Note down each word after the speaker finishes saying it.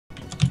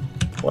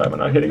Why am I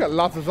not We hitting? got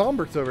lots of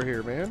zombies over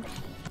here, man.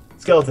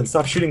 Skeleton,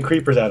 stop shooting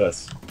creepers at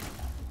us.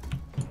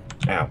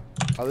 Ow.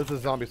 Oh, this is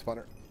a zombie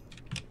spawner.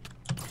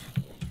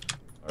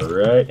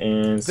 Alright,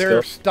 and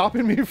They're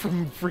stopping me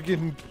from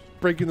freaking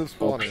breaking the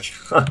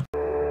spawner.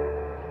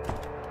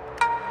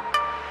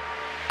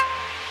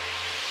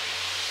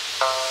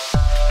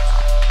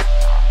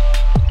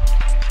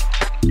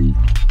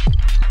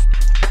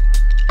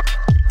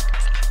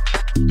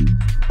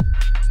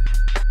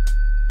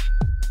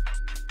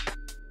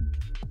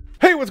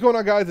 Hey, what's going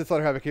on, guys? It's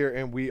Letter Havoc here,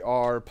 and we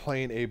are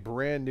playing a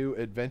brand new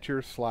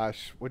adventure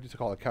slash, what do you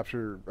call it,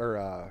 capture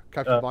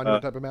the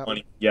monument type of map?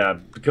 Yeah,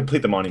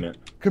 complete the monument.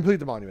 Complete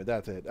the monument,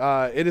 that's it.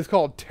 It is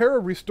called Terra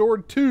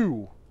Restored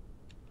 2.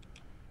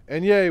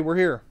 And yay, we're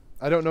here.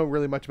 I don't know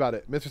really much about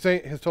it. Mr.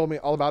 Saint has told me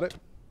all about it.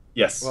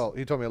 Yes. Well,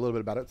 he told me a little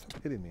bit about it.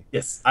 Stop hitting me.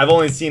 Yes. I've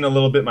only seen a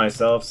little bit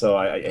myself, so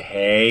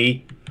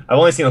I've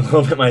only seen a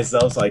little bit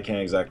myself, so I can't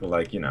exactly,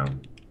 like, you know,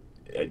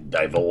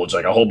 divulge,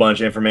 like, a whole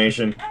bunch of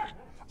information.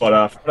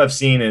 But what I've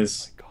seen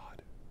is... Oh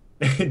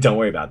my God. Don't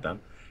worry about them.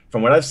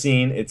 From what I've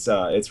seen, it's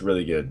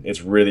really good.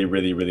 It's really,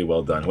 really, really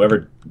well done.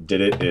 Whoever did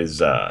it did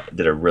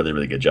a really,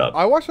 really good job.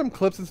 I watched some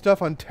clips and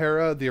stuff on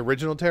Terra, the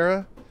original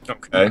Terra.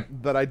 Okay.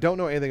 But I don't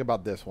know anything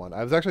about this one.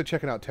 I was actually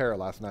checking out Terra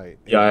last night.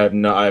 Yeah, I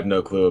have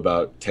no clue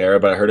about Terra,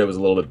 but I heard it was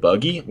a little bit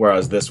buggy,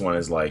 whereas this one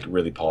is like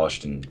really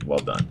polished and well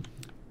done.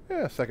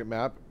 Yeah, second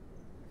map.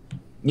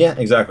 Yeah,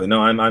 exactly.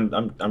 No,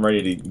 I'm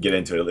ready to get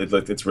into it.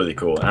 It's really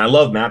cool, and I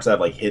love maps that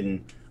have like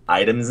hidden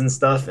items and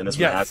stuff. And this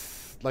one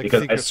has, like,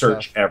 because I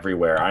search stuff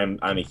everywhere. I'm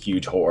a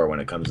huge whore when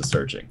it comes to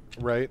searching.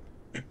 Right.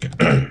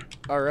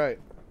 All right.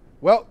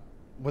 Well,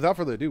 without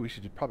further ado, we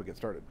should probably get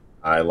started.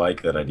 I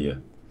like that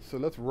idea. So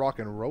let's rock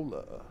and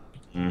roll.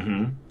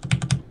 Mm-hmm.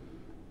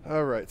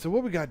 All right. So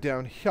what we got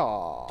down here?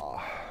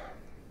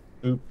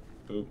 Boop,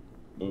 boop,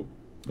 boop,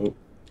 boop.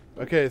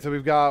 Okay, so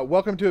we've got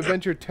Welcome to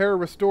Adventure Terra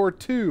Restore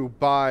 2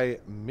 by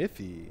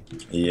Mithy.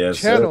 Yes.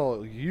 Channel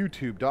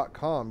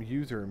YouTube.com,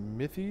 user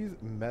Mithy's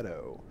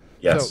Meadow.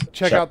 Yes. So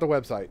check out the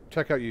website.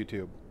 Check out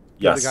YouTube.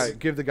 Yes.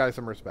 Give the guy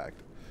some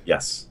respect.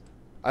 Yes.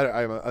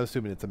 I'm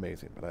assuming it's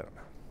amazing, but I don't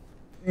know.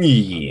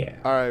 Yeah.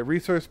 All right,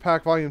 Resource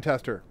Pack Volume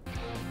Tester.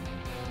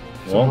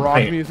 Some Well,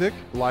 rock music.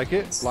 Like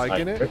it.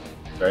 Liking it.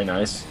 Very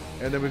nice.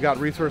 And then we've got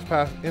Resource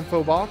Pack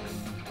Info Box.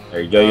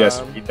 There you go.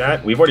 Yes, read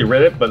that. We've already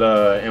read it, but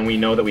and we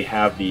know that we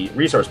have the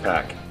resource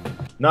pack.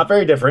 Not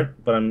very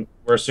different, but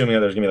we're assuming that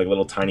there's gonna be like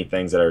little tiny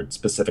things that are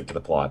specific to the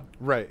plot.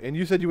 Right, and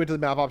you said you went to the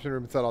map option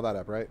room and set all that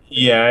up, right?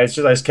 Yeah, it's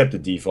just I just kept the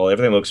default.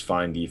 Everything looks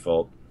fine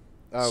default.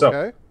 Okay. So,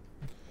 1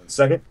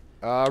 second.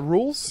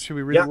 Rules? Should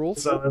we read the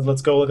rules? So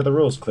let's go look at the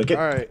rules. Click it.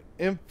 All right.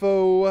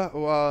 Info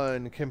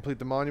 1. Complete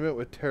the monument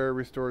with Terra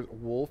Restores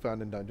wool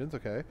found in dungeons.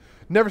 Okay.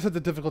 Never set the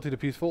difficulty to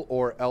peaceful,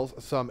 or else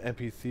some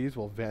NPCs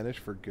will vanish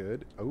for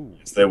good. Oh.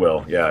 Yes, they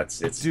will. Yeah, it's.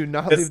 Do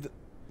not leave.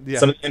 Yeah.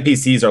 Some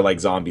NPCs are like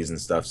zombies and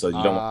stuff, so you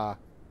don't want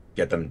to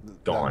get them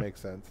gone. That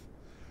makes sense.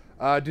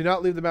 Do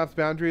not leave the map's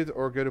boundaries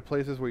or go to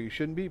places where you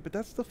shouldn't be, but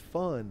that's the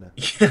fun.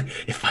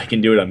 If I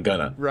can do it, I'm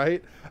gonna.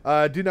 Right?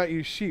 Do not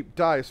use sheep,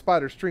 dye,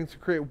 spiders, strings to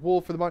create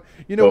wool for the mod.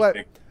 You know what?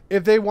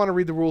 If they want to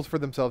read the rules for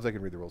themselves, they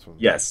can read the rules for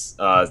themselves.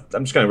 Yes.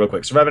 I'm just going to real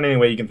quick. Survive in any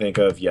way you can think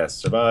of. Yes,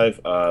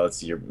 survive. Let's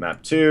see your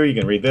map 2. You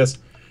can read this.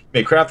 You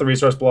may craft the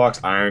resource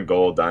blocks, iron,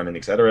 gold, diamond,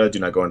 etc. Do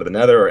not go into the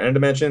nether or end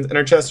dimensions.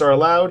 Inner chests are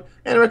allowed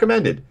and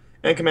recommended.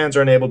 And commands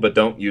are enabled, but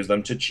don't use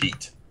them to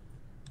cheat.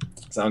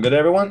 Sound good,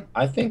 everyone?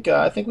 I think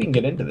we can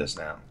get into this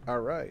now. All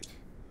right.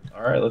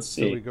 All right, let's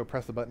see. So we go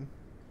press the button.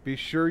 Be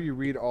sure you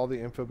read all the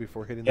info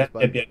before hitting this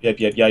button.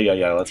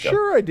 Yeah, let's go.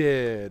 Sure I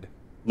did.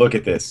 Look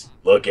at this.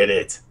 Look at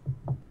it.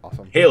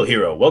 Awesome. Hail,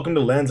 hero. Welcome to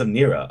lands of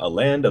Nira, a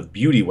land of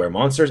beauty where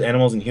monsters,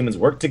 animals, and humans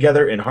work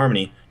together in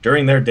harmony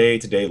during their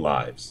day-to-day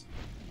lives.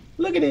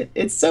 Look at it.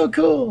 It's so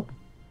cool.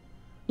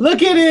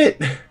 Look at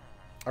it.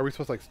 Are we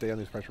supposed to like stay on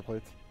these pressure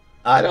plates?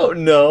 I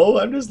don't know.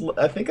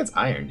 I think it's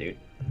iron, dude.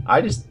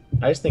 I just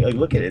think, like,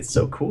 look at it. It's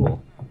so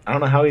cool. I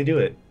don't know how you do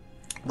it.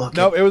 Look.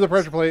 No, it was a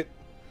pressure plate.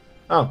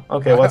 Oh,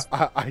 okay. Well,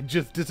 I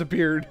just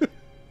disappeared.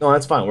 No,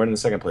 that's fine. We're in the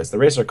second place. The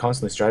races are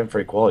constantly striving for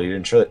equality to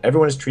ensure that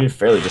everyone is treated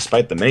fairly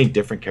despite the many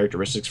different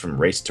characteristics from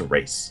race to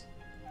race.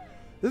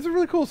 This is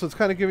really cool. So it's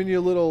kind of giving you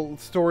a little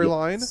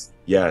storyline.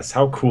 Yes.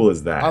 How cool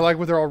is that? I like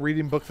when they're all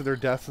reading books at their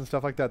desks and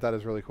stuff like that. That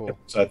is really cool.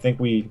 So I think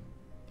do we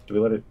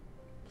let it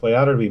play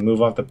out or do we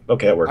move off the...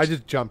 Okay, it works. I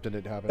just jumped and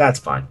it happened. That's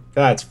fine.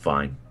 That's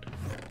fine.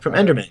 From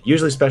endermen,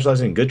 usually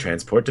specializing in good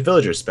transport, to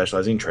villagers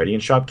specializing in trading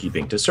and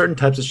shopkeeping, to certain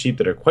types of sheep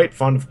that are quite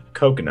fond of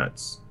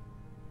coconuts.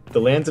 The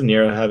lands of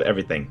Nira have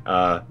everything.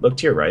 Look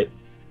to your right.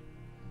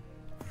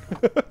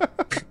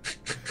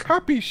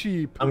 Happy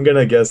sheep. I'm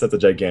gonna guess that's a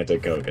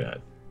gigantic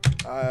coconut.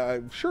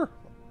 Sure.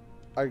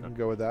 I can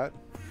go with that.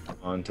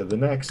 On to the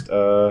next.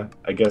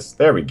 I guess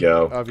there we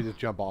go. Oh, if you just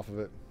jump off of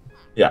it.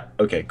 Yeah.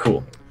 Okay.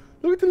 Cool.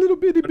 Look at the little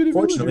bitty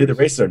Unfortunately, the villagers.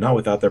 races are not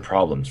without their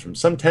problems. From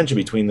some tension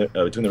between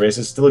the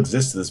races still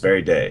exists to this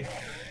very day.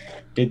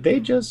 Did they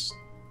just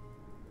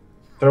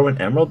throw an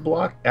emerald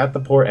block at the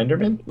poor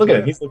enderman? Look at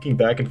him. He's looking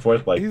back and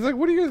forth like... He's like,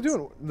 what are you guys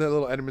doing? The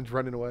little enderman's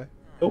running away.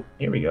 Oh,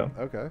 here we go.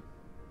 Okay.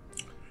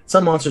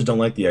 Some monsters don't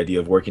like the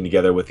idea of working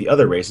together with the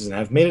other races and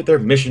have made it their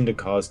mission to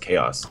cause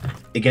chaos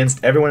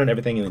against everyone and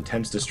everything and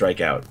attempts to strike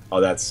out.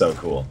 Oh, that's so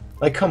cool.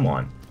 Like, come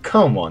on.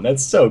 Come on,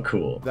 that's so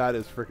cool. That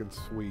is freaking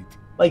sweet.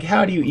 Like,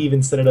 how do you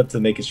even set it up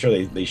to make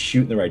sure they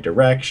shoot in the right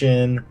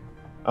direction?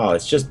 Oh,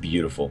 it's just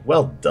beautiful.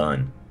 Well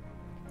done.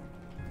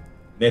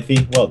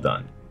 Mithy, well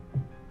done.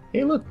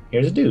 Hey, look,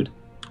 here's a dude.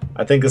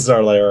 I think this is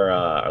our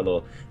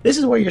little... This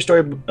is where your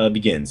story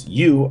begins.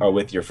 You are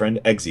with your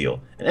friend Exiel,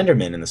 an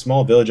enderman in the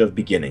small village of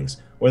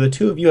Beginnings, where the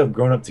two of you have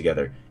grown up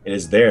together. It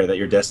is there that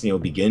your destiny will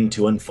begin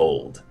to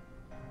unfold.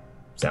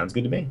 Sounds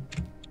good to me.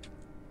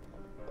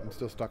 I'm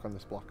still stuck on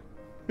this block.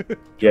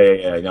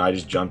 Yeah. No, I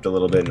just jumped a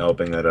little bit and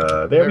hoping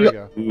that, there we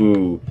go.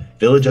 Ooh,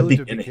 Village of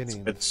Beginnings,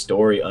 where the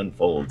story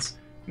unfolds.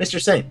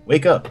 Mr. Saint,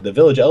 wake up. The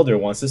village elder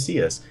wants to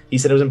see us. He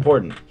said it was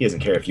important. He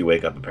doesn't care if you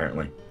wake up,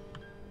 apparently.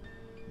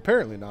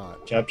 Apparently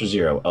not. Chapter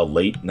 0, A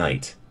Late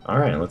Night.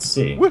 Alright, let's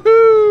see. Woohoo!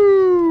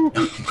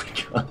 Oh my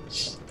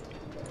gosh.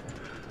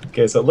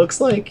 Okay, so it looks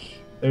like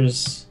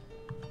there's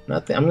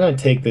nothing. I'm going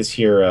to take this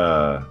here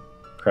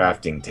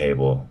crafting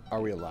table.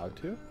 Are we allowed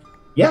to?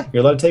 Yeah,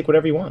 you're allowed to take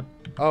whatever you want.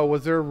 Oh,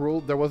 was there a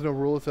rule? There was no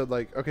rule that said,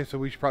 like, okay, so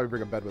we should probably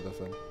bring a bed with us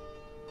then.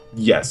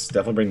 Yes,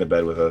 definitely bring the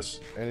bed with us.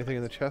 Anything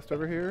in the chest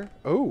over here?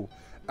 Oh,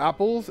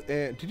 apples.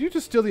 And did you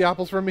just steal the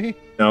apples from me?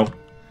 No.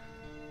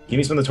 Give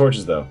me some of the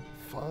torches, though.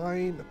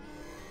 Fine.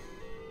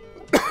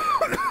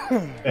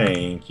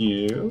 Thank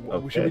you.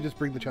 Okay. Should we just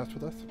bring the chest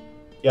with us?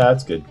 Yeah,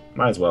 that's good.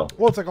 Might as well.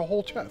 Well, it's like a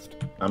whole chest.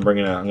 I'm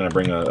gonna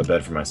bring a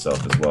bed for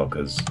myself as well,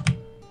 because,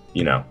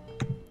 you know.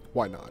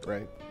 Why not,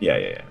 right?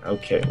 Yeah.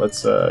 Okay,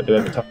 let's do I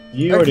have to talk to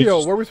you?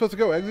 Exiel, where are we supposed to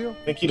go, Exiel?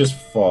 I think he just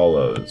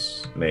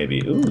follows,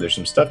 maybe. Ooh, there's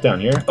some stuff down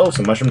here. Oh,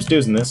 some mushroom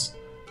stews in this.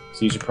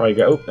 So you should probably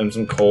grab. Oh, and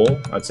some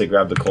coal. I'd say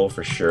grab the coal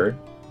for sure.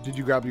 Did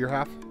you grab your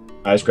half?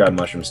 I just grabbed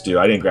mushroom stew.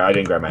 I didn't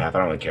grab my half. I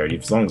don't really care.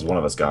 As long as one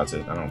of us got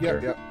it, I don't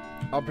care. Yep.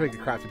 I'll take a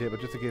crafting table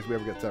just in case we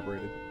ever get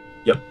separated.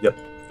 Yep.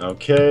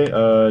 Okay.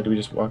 Do we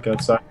just walk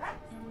outside?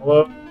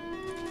 Hello.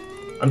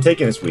 I'm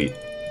taking this wheat.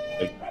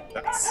 Like,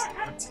 that's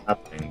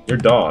happening. Your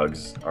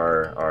dogs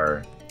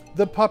are.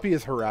 The puppy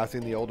is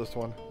harassing the oldest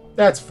one.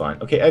 That's fine.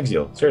 Okay,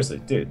 Exiel. Seriously,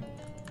 dude.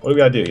 What do we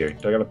gotta do here?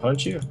 Do I gotta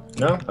punch you?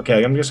 No?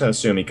 Okay, I'm just gonna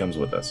assume he comes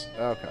with us.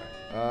 Okay.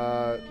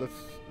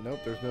 Nope,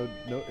 there's no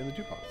note in the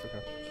jukebox.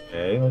 Okay.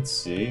 Okay, let's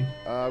see.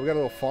 We got a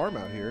little farm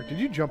out here. Did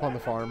you jump on the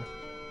farm?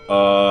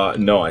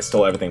 No, I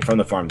stole everything from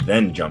the farm,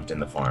 then jumped in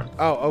the farm.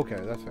 Oh, okay,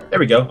 that's fair. There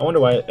we go. I wonder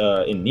why,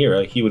 in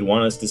Nira, he would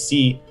want us to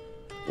see...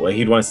 Well,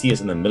 he'd want to see us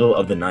in the middle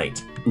of the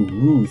night.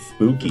 Ooh,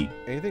 spooky.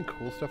 Anything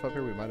cool stuff up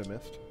here we might have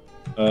missed?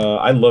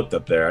 I looked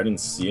up there. I didn't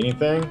see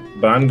anything,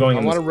 but I'm going...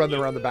 I want to run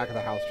around the back of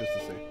the house just to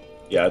see.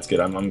 Yeah, that's good.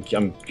 I'm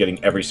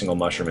getting every single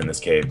mushroom in this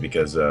cave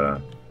because,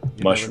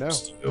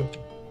 mushrooms too.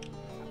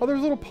 Oh, there's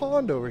a little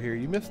pond over here.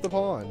 You missed the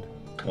pond.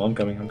 Well, I'm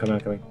coming.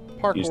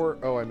 Parkour.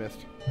 Oh, I missed.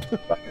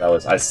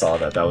 I saw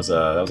that. That was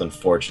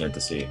unfortunate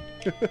to see.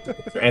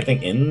 Is there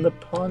anything in the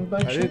pond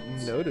by chance? I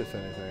didn't notice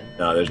anything.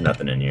 No, there's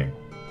nothing in here.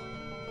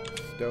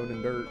 Stone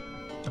and dirt.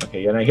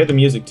 Okay, yeah, and I hear the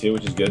music too,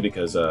 which is good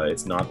because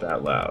it's not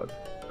that loud.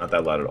 Not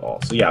that loud at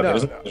all. So yeah,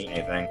 there's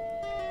anything.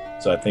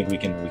 So I think we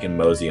can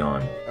mosey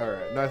on. All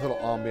right, nice little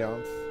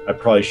ambiance. I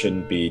probably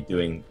shouldn't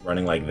be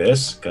running like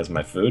this because of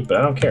my food, but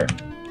I don't care.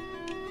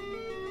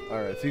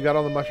 All right, so you got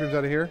all the mushrooms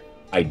out of here?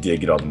 I did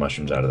get all the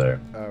mushrooms out of there.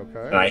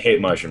 Okay. And I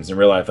hate mushrooms. In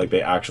real life, like,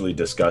 they actually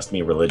disgust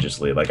me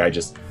religiously. Like,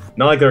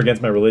 not like they're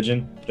against my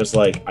religion, just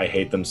like, I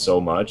hate them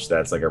so much,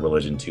 that's like a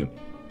religion to me.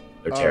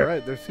 They're terrible.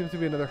 Alright, there seems to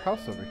be another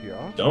house over here.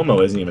 Domo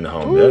isn't even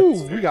home.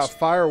 Ooh, we got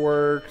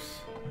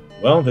fireworks.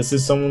 Well, this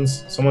is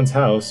someone's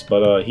house,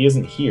 but he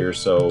isn't here,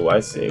 so I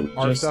say we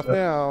our stuff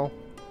now.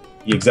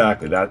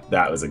 Exactly.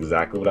 That was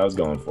exactly what I was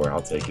going for.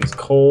 I'll take his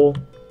coal.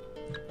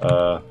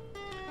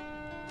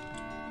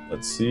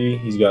 Let's see.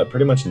 He's got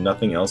pretty much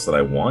nothing else that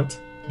I want.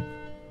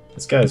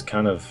 This guy's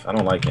kind of... I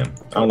don't like him.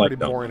 I don't like him.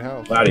 Boring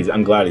house.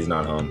 I'm glad he's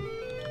not home.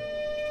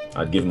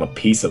 I'd give him a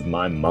piece of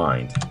my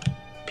mind.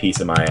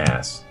 Piece of my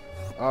ass.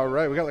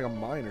 Alright, we got like a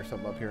mine or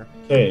something up here.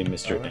 Okay,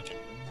 Mr.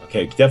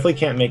 Okay, definitely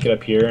can't make it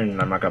up here,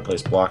 and I'm not going to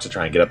place blocks to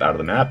try and get up out of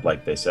the map,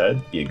 like they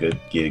said. Be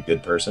a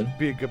good person.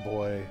 Be a good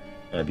boy.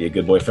 Be a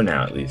good boy for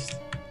now, at least.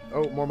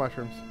 Oh, more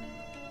mushrooms.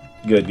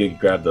 Good.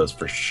 Grab those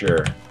for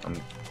sure.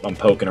 I'm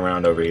poking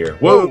around over here.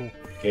 Whoa!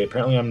 Okay,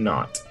 apparently I'm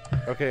not.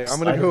 Okay, I'm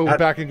gonna go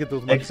back and get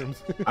those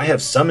mushrooms. I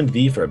have summoned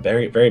thee for a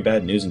very, very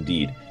bad news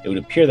indeed. It would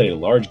appear that a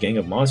large gang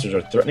of monsters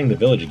are threatening the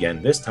village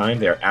again. This time,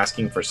 they are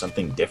asking for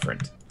something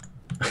different.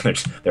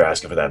 They're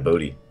asking for that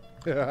booty.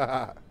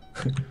 Okay,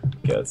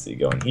 let's see.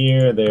 Going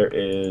here. There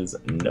is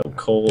no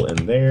coal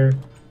in there.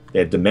 They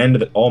have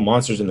demanded that all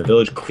monsters in the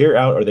village clear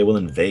out or they will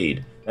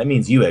invade. That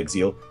means you,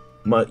 Exiel.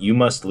 You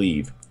must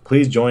leave.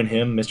 Please join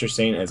him, Mr.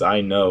 Saint, as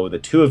I know the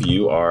two of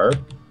you are...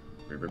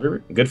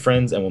 good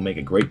friends and will make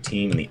a great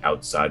team in the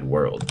outside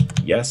world.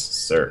 Yes,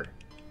 sir.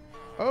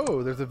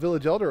 Oh, there's a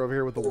village elder over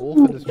here with a wolf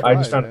in his tribe. I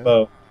just found a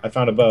bow. I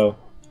found a bow.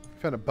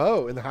 You found a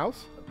bow in the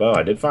house? A bow.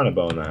 I did find a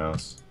bow in the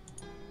house.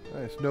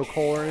 Nice. No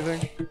coal or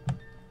anything?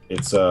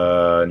 It's,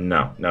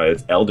 no,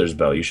 it's elder's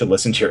bow. You should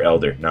listen to your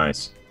elder.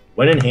 Nice.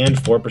 When in hand,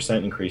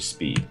 4% increased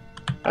speed.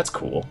 That's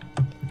cool.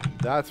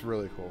 That's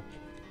really cool.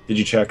 Did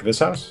you check this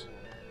house?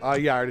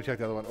 Yeah, I already checked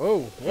the other one. Oh,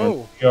 whoa.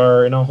 And we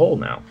are in a hole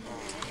now.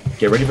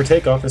 Get ready for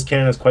takeoff. This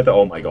cannon is quite the...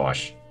 Oh my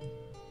gosh.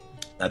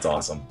 That's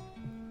awesome.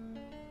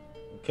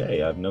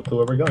 Okay, I have no clue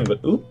where we're going, but...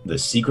 Oop, the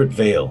secret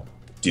veil.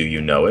 Do you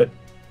know it?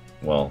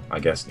 Well, I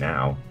guess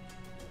now.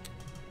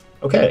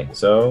 Okay,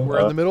 so...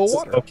 We're in the middle of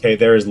water. Okay,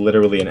 there is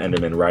literally an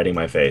enderman riding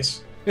my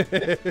face.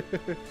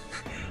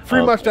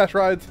 Free mustache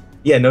rides.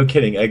 Yeah, no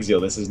kidding, Exiel.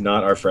 This is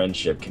not our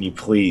friendship. Can you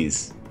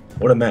please?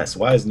 What a mess.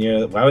 Why is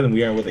Nira? Why would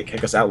we able to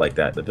kick us out like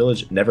that? The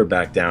village never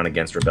backed down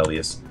against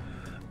rebellious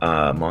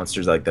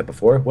monsters like that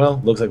before.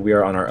 Well, looks like we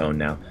are on our own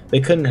now. They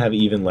couldn't have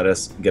even let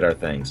us get our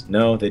things.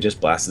 No, they just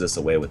blasted us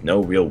away with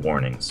no real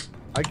warnings.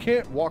 I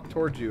can't walk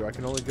towards you. I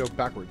can only go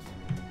backwards.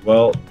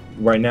 Well,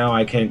 right now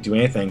I can't do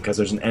anything because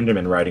there's an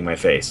enderman riding my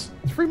face.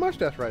 It's free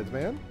mustache rides,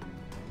 man.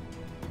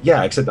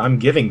 Yeah, except I'm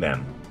giving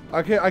them.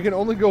 I can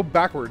only go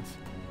backwards.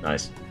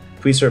 Nice.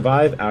 If we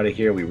survive out of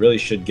here, we really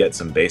should get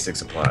some basic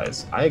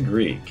supplies. I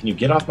agree. Can you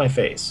get off my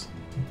face?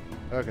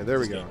 Okay, there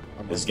we go.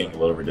 This is getting a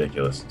little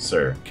ridiculous,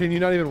 sir. Can you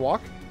not even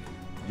walk?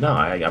 No,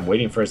 I'm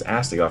waiting for his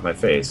ass to get off my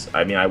face.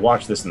 I mean, I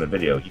watched this in the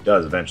video. He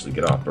does eventually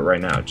get off, but right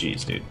now,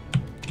 geez, dude.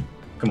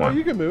 Come on. Oh,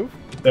 you can move.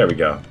 There we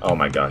go. Oh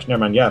my gosh. Never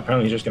mind. Yeah,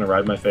 apparently he's just gonna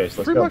ride my face.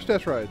 Let's Free go.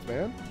 mustache rides,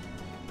 man.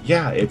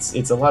 Yeah,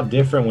 it's a lot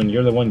different when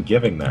you're the one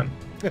giving them.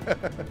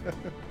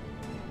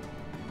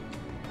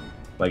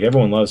 Like,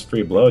 everyone loves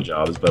free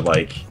blowjobs, but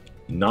like,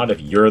 not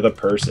if you're the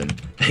person.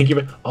 Thank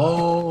you.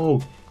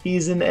 Oh,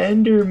 he's an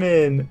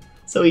enderman,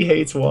 so he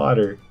hates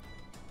water.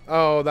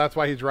 Oh, that's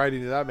why he's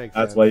riding you. That makes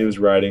sense. That's why he was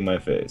riding my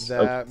face.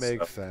 That Okay,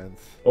 makes so sense.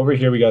 over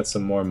here we got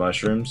some more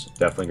mushrooms.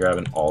 Definitely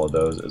grabbing all of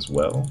those as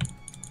well.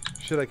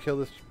 Should I kill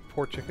this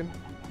poor chicken?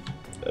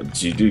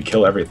 You do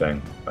kill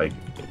everything, like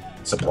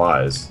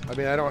supplies. I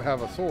mean, I don't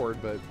have a sword,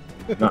 but...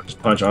 Not just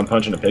punch. I'm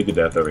punching a pig to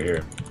death over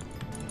here.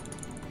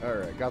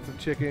 Alright, got some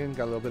chicken,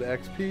 got a little bit of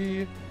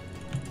XP.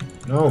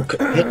 No,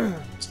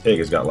 this pig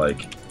has got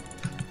like...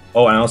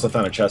 Oh, I also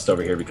found a chest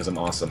over here because I'm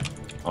awesome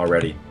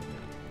already.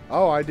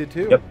 Oh, I did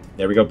too. Yep,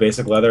 there we go.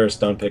 Basic leather, a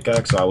stone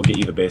pickaxe, so I will get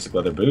you the basic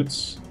leather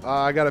boots.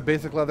 I got a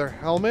basic leather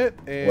helmet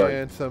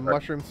and some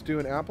mushroom stew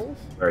and apples.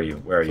 Where are you?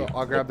 Where are you? So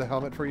I'll grab the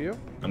helmet for you.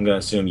 I'm going to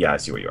assume, yeah, I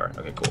see where you are.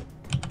 Okay, cool.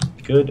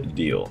 Good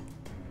deal.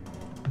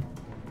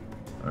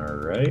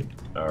 Alright,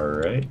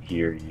 alright,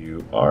 here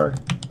you are.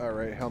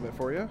 Alright, helmet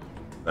for you.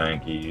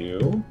 Thank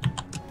you.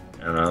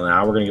 And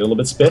now we're going to get a little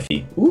bit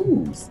spiffy.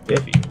 Ooh,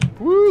 spiffy.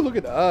 Woo, look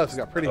at us. We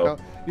got pretty... Oh.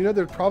 You know,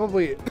 there's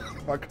probably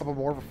a couple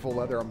more for full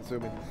leather, I'm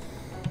assuming.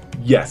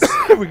 Yes.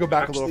 We go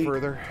back Actually, a little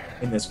further.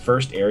 In this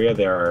first area,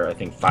 there are, I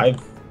think,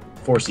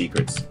 4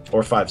 secrets.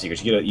 Or 5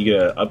 secrets. You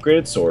get an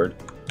upgraded sword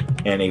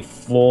and a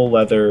full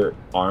leather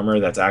armor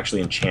that's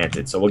actually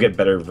enchanted. So we'll get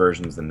better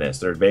versions than this.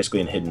 They're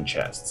basically in hidden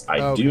chests.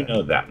 I do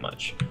know that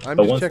much. I'm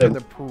but just checking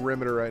the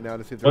perimeter right now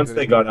to see if there's once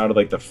they got out of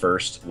like the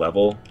first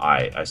level,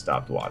 I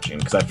stopped watching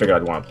because I figured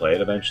I'd want to play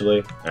it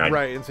eventually. And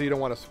right, and so you don't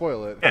want to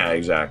spoil it. Yeah,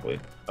 exactly.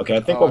 Okay, I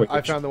think what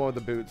I found the one with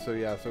the boots, so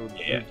yeah, so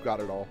yeah. we've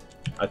got it all.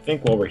 I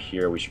think while we're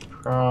here, we should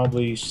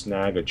probably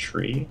snag a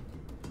tree.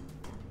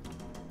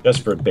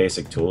 Just for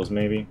basic tools,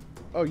 maybe.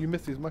 Oh, you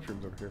missed these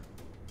mushrooms over here.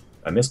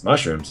 I missed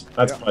mushrooms.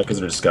 That's probably because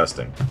they're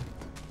disgusting.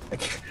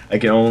 I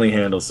can only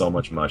handle so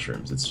much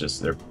mushrooms. It's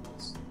just, they're...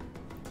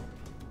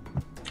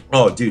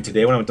 Oh, dude,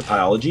 today when I went to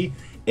biology,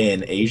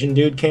 an Asian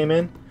dude came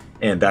in,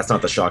 and that's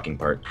not the shocking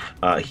part.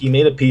 He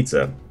made a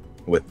pizza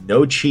with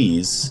no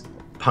cheese,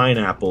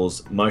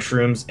 pineapples,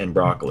 mushrooms, and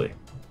broccoli.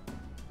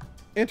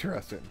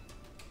 Interesting.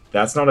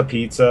 That's not a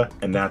pizza,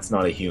 and that's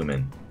not a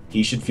human.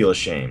 He should feel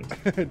ashamed.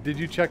 Did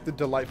you check the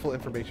delightful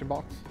information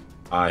box?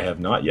 I have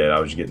not yet. I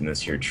was getting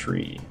this here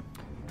tree.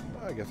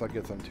 I guess I'll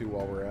get some too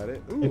while we're at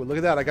it. Ooh, look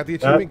at that. I got the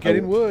achievement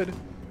getting wood.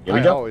 Here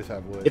we go. I always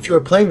have wood. If you are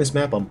playing this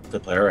map on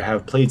multiplayer or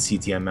have played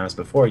CTM maps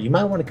before, you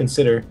might want to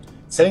consider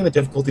setting the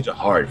difficulty to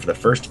hard for the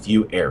first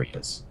few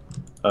areas.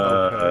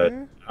 Okay.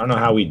 I don't know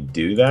how we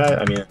do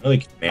that. I mean, really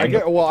command.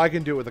 I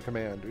can do it with a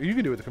command. You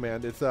can do it with a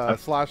command. It's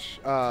slash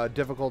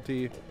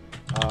difficulty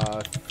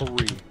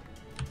 3.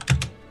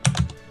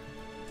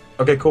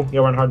 Okay, cool.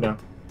 Yeah, we're on hard now.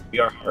 We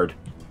are hard.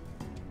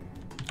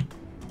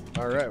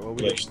 All right. Well,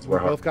 we we're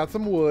both got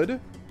some wood.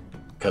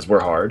 Because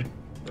we're hard.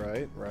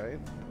 Right, right.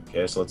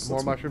 Okay, so let's...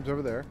 More mushrooms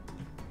over there.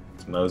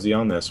 Let's mosey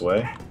on this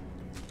way.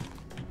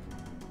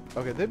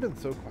 Okay, they've been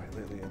so quiet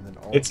lately, and then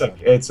all It's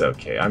okay. It's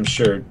okay. I'm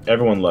sure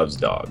everyone loves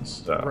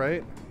dogs. So.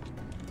 Right.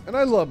 And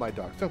I love my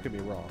dogs. Don't get me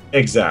wrong.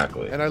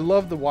 Exactly. And I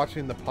love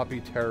watching the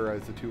puppy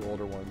terrorize the 2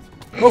 older ones.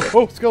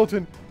 Oh,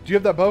 skeleton! Do you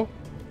have that bow?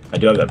 I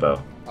do have that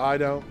bow. I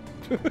don't.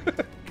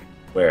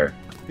 Where?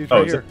 He's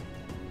right here.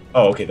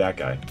 Oh, okay, that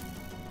guy.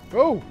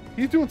 Oh,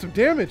 he's doing some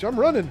damage. I'm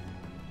running.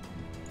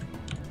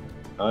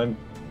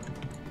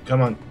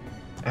 Come on.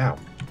 Ow.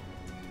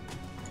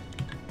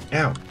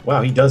 Ow.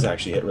 Wow, he does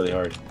actually hit really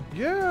hard.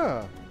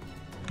 Yeah.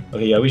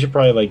 Okay, yeah, we should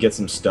probably like get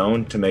some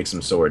stone to make some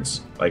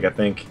swords. Like, I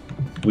think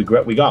we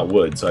got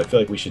wood, so I feel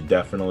like we should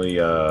definitely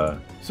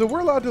So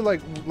we're allowed to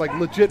like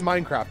legit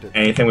Minecraft it.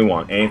 Anything we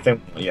want.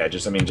 Anything. Yeah,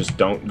 just I mean, just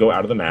don't go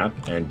out of the map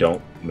and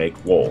don't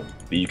make wool.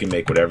 But you can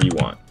make whatever you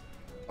want.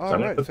 All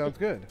right, sounds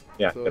good.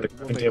 Yeah, So got the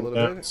we'll crafting make a table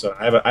little down. bit. So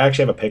I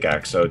actually have a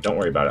pickaxe, so don't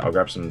worry about it. I'll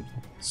grab some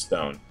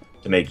stone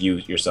to make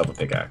yourself a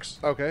pickaxe.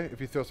 Okay,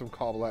 if you throw some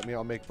cobble at me,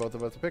 I'll make both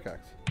of us a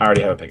pickaxe. I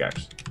already have a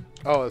pickaxe.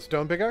 Oh, a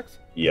stone pickaxe?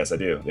 Yes, I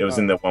do. It was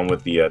in the one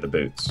with the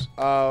boots.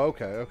 Oh,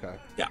 okay.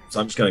 Yeah. So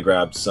I'm just gonna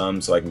grab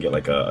some so I can get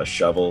like a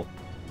shovel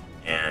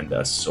and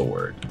a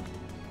sword.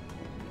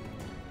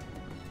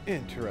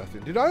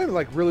 Interesting, dude. I'm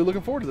like really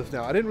looking forward to this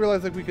now. I didn't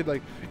realize like we could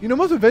like,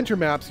 most adventure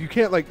maps you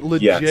can't like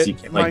legit Yes, you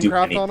can't like do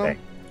Minecraft on them.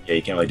 anything. Yeah,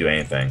 you can't really do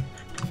anything.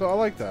 So I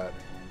like that.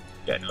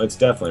 Yeah, no, it's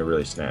definitely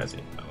really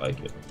snazzy. I like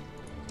it.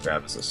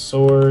 Grab us a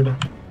sword.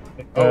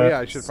 Oh yeah,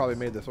 I should have probably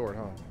made the sword,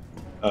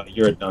 huh?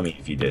 You're a dummy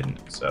if you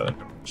didn't. So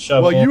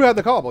shovel. Well, you had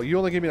the cobble. You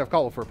only gave me enough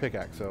cobble for a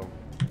pickaxe, so.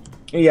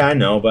 Yeah, I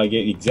know, but I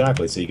get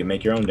exactly so you can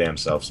make your own damn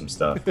self some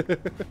stuff.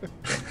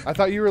 I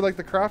thought you were like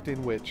the crafting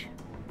witch.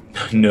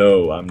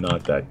 No, I'm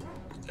not that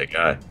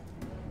guy.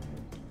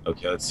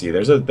 Okay, let's see.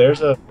 There's a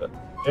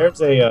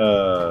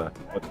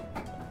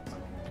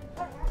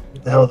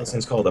what the hell are those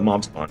things called? A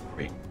mob spawn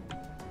tree.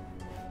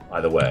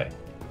 By the way.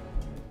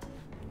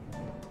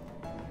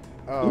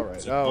 All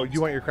right. Oh, you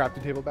want your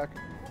crafting table back?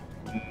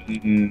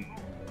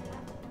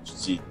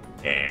 See,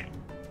 I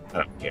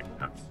don't care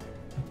enough.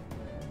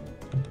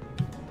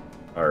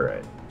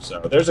 Alright,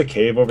 so there's a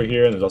cave over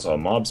here, and there's also a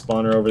mob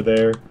spawner over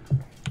there.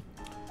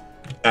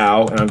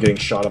 Ow, and I'm getting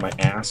shot on my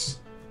ass.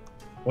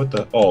 What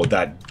the? Oh,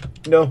 that.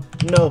 No,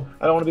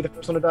 I don't want to be the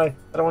first one to die.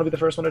 I don't want to be the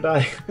first one to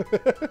die.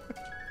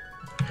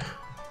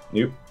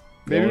 Nope.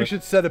 Maybe we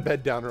should set a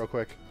bed down real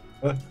quick.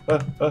 Maybe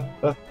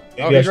Oh,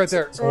 I he's should right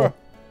there. set-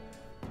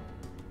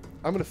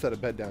 I'm going to set a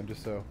bed down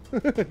just so.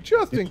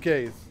 Just in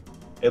case.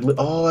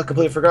 Oh, I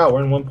completely forgot.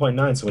 We're in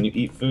 1.9, so when you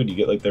eat food, you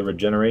get like the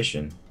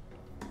regeneration.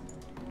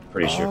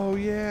 Pretty sure. Oh,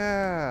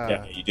 yeah.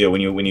 Yeah, you do.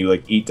 When you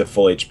like eat to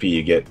full HP,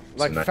 you get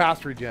Like some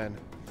fast regen.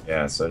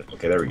 Yeah. So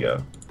okay, there we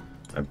go.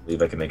 I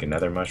believe I can make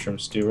another mushroom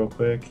stew real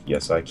quick.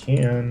 Yes, I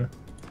can.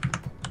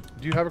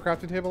 Do you have a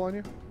crafting table on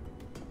you?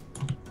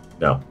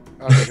 No.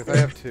 Okay, because I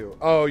have two.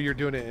 Oh, you're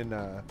doing it in.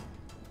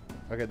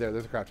 Okay,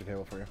 there's a crafting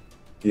table for you.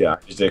 Yeah,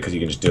 I just did because you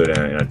can just do it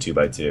in a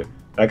 2x2.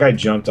 That guy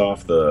jumped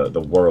off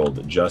the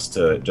world just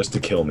to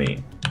kill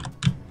me.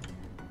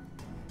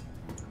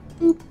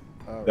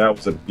 That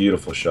was a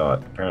beautiful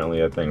shot. Apparently,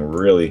 that thing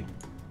really.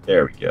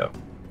 There we go.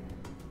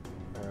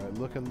 All right,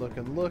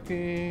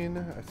 looking.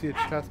 I see a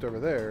chest over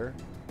there.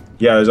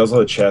 Yeah, there's also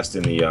a chest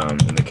in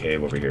the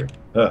cave over here.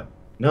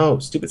 No,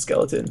 stupid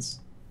skeletons.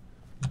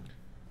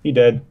 He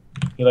dead.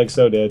 He like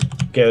so dead.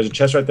 Okay, there's a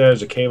chest right there.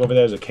 There's a cave over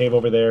there. There's a cave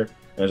over there.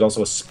 And there's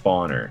also a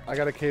spawner. I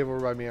got a cave over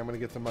by me. I'm gonna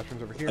get some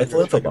mushrooms over here. I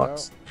feel a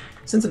box.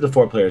 Since up to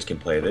 4 players can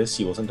play this,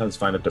 you will sometimes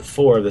find up to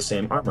 4 of the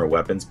same armor,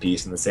 weapons,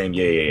 piece, and the same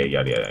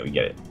yada. We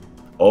get it.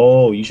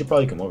 Oh, you should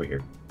probably come over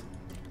here.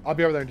 I'll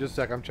be over there in just a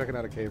sec. I'm checking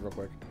out a cave real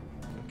quick.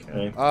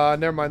 Okay.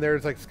 Never mind.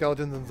 There's like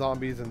skeletons and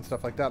zombies and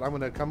stuff like that. I'm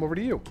gonna come over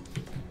to you.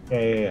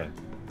 Yeah.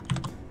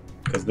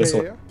 Because this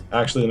will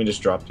actually. Let me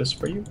just drop this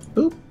for you.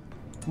 Boop.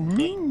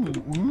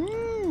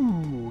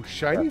 Ooh,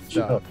 shiny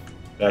stuff.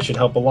 That should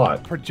help a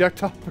lot.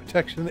 Projectile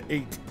protection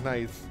 8.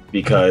 Nice.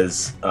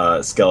 Because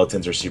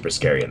skeletons are super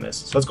scary in this.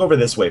 So let's go over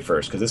this way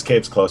first, because this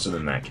cave's closer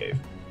than that cave.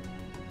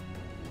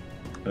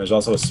 And there's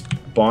also a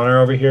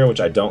spawner over here, which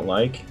I don't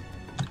like.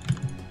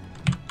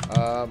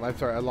 I'm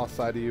sorry, I lost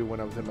sight of you when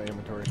I was in my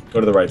inventory. Go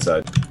to the right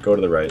side. Go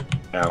to the right.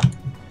 Ow.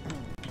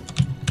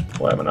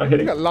 Why am I not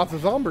hitting? You got lots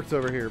of zombies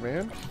over here,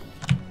 man.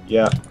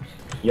 Yeah.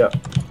 Yep.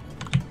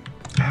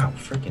 Ow,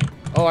 freaking.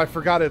 Oh, I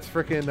forgot it's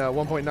freaking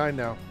 1.9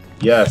 now.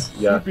 Yes,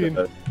 yeah.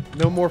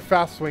 No more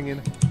fast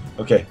swinging.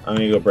 Okay, I'm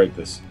gonna go break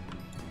this.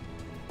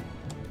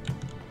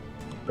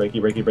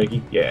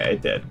 Breaky. Yeah,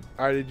 it did.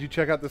 Alright, did you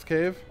check out this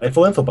cave? A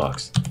full info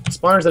box.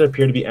 Spawners that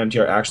appear to be empty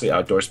are actually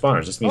outdoor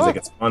spawners. This means they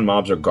can spawn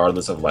mobs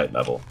regardless of light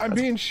level. I'm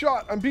being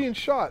shot,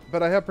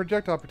 but I have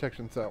projectile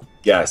protection, so.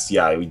 Yes,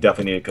 yeah, we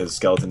definitely need it because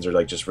skeletons are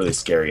like just really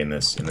scary in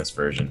this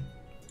version.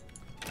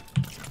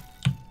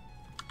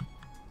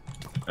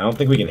 I don't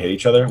think we can hit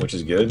each other, which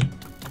is good.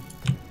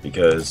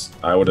 Because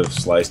I would have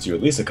sliced you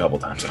at least a couple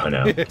times by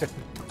now.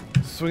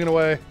 Swinging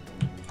away.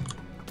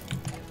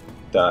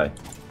 Die.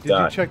 Did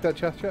you check that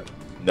chest yet?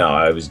 No,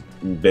 I was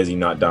busy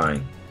not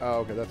dying. Oh,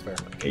 okay, that's fair.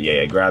 Okay,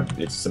 yeah, grab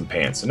some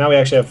pants. So now we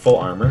actually have full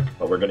armor,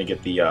 but we're going to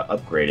get the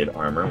upgraded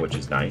armor, which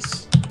is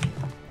nice.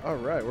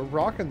 Alright, we're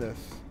rocking this.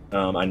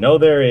 I know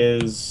there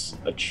is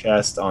a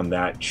chest on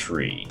that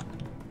tree,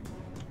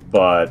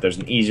 but there's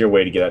an easier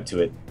way to get up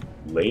to it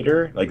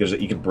later. Like,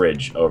 you can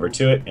bridge over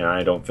to it, and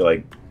I don't feel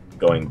like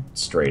going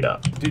straight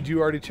up. Did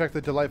you already check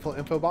the delightful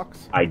info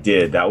box? I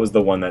did. That was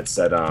the one that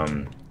said,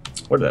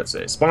 what did that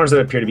say? Spawners that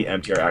appear to be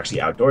empty are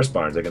actually outdoor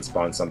spawners that can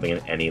spawn something in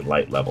any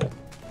light level.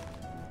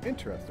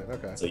 Interesting,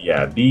 okay. So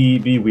yeah,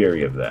 be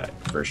weary of that,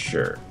 for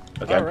sure.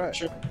 Okay, alright.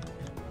 Sure.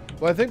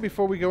 Well, I think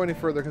before we go any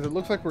further, because it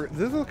looks like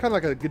this is kind of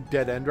like a good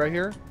dead end right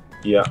here.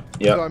 Yeah.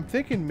 So I'm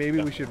thinking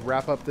maybe we should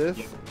wrap up this.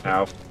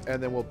 Ow.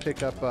 And then we'll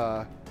pick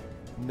up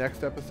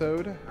next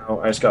episode. Oh,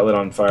 I just got lit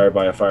on fire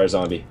by a fire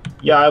zombie.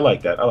 Yeah, I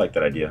like that. I like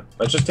that idea.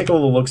 Let's just take a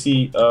little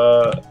look-see.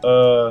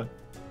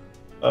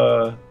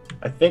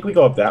 I think we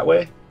go up that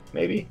way,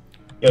 maybe.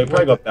 Yeah, we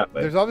probably go up that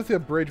way. There's obviously a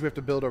bridge we have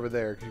to build over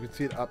there because you can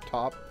see it up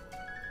top.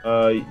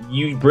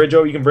 You can bridge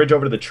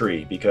over to the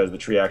tree because the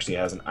tree actually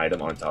has an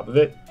item on top of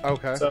it.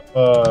 Okay.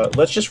 So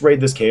let's just raid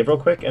this cave real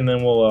quick and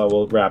then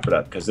we'll wrap it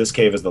up because this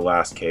cave is the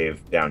last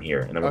cave down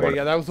here. And then Okay,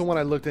 yeah, that was the one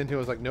I looked into. I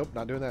was like, nope,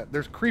 not doing that.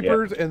 There's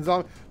creepers and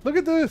zombies. Look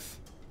at this.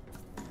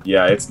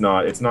 Yeah, it's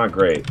not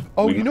great.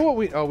 Oh, you know what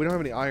we don't have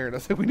any iron. I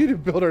said we need to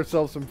build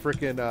ourselves some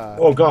freaking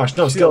oh gosh,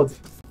 no, shields.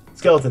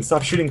 Skeleton,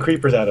 stop shooting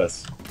creepers at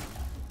us.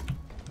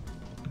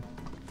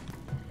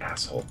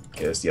 Asshole.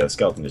 Okay, the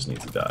skeleton just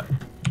needs to die.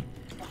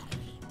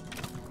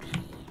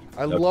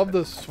 I love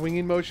the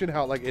swinging motion,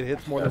 how like it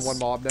hits more than one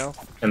mob now.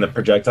 And the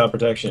projectile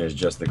protection is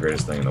just the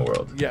greatest thing in the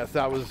world. Yes,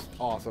 that was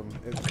awesome.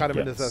 It's kind of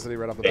a necessity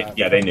right off the bat.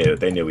 Yeah, they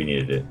knew we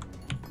needed it.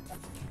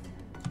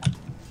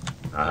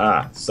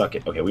 Aha, suck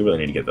it. Okay, we really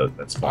need to get that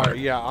spawner. Alright,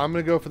 yeah, I'm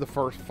gonna go for the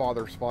first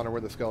father spawner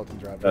where the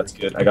skeletons are at. That's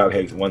good. I got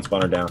one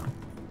spawner down.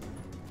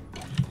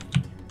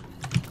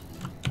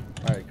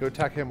 Alright, go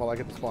attack him while I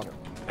get the spawner.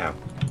 Ow.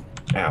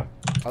 Ow.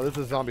 Oh, this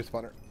is a zombie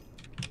spawner.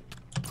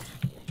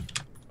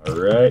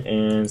 Alright,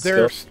 and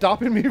they're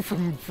stopping me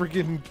from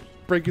freaking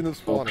breaking the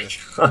spawner.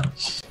 Oh my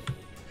gosh.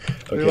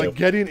 They're like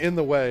getting in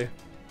the way.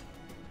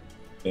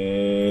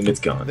 And it's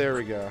gone. There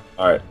we go.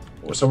 Alright,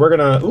 so we're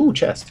gonna... Ooh,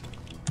 chest.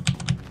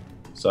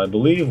 So I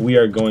believe we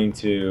are going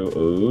to...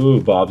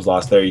 Ooh, Bob's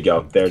Lost. There you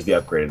go. There's the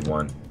upgraded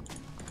one.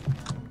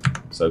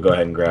 So go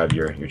ahead and grab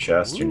your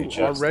chest, your new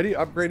chest. Already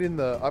upgrading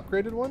the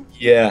upgraded one?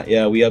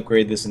 Yeah, we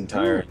upgrade this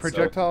entire...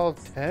 projectile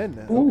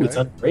 10. Ooh, okay. It's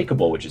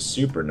unbreakable, which is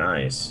super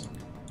nice.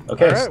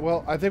 Okay. Alright,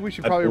 well, I think we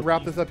should probably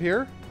wrap this up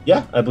here.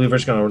 Yeah, I believe we're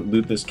just going to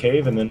loot this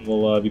cave, and then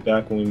we'll be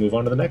back when we move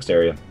on to the next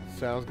area.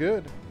 Sounds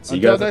good. See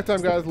you guys next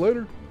time, guys.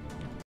 Later.